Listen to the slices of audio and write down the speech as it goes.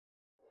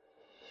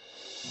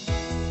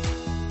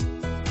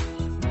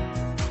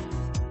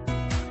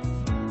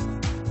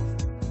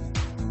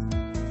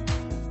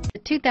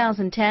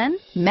2010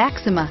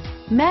 Maxima.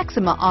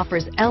 Maxima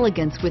offers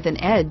elegance with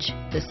an edge.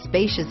 The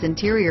spacious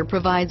interior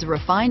provides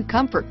refined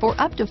comfort for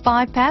up to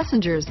 5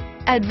 passengers.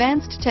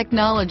 Advanced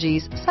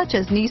technologies such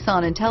as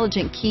Nissan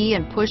Intelligent Key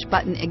and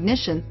push-button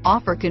ignition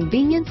offer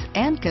convenience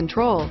and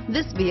control.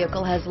 This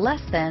vehicle has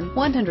less than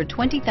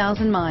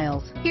 120,000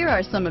 miles. Here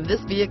are some of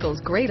this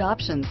vehicle's great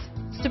options: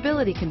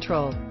 stability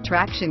control,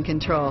 traction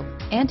control,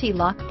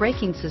 anti-lock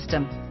braking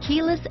system,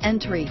 keyless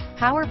entry,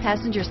 power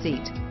passenger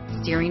seat,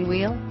 steering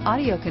wheel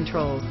audio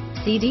controls,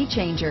 CD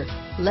changer,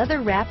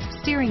 leather-wrapped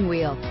steering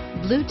wheel,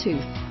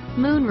 Bluetooth,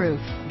 moonroof,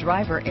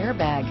 driver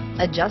airbag,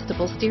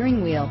 adjustable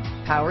steering wheel,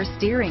 power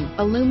steering,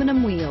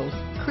 aluminum wheels,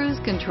 cruise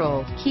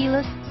control,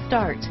 keyless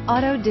start,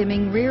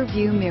 auto-dimming rear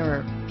view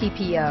mirror,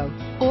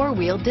 PPO,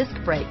 four-wheel disc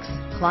brakes,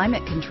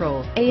 climate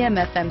control,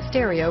 AM/FM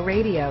stereo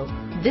radio.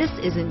 This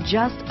isn't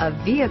just a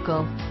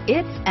vehicle,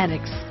 it's an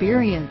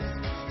experience.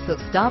 So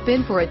stop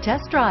in for a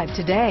test drive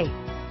today.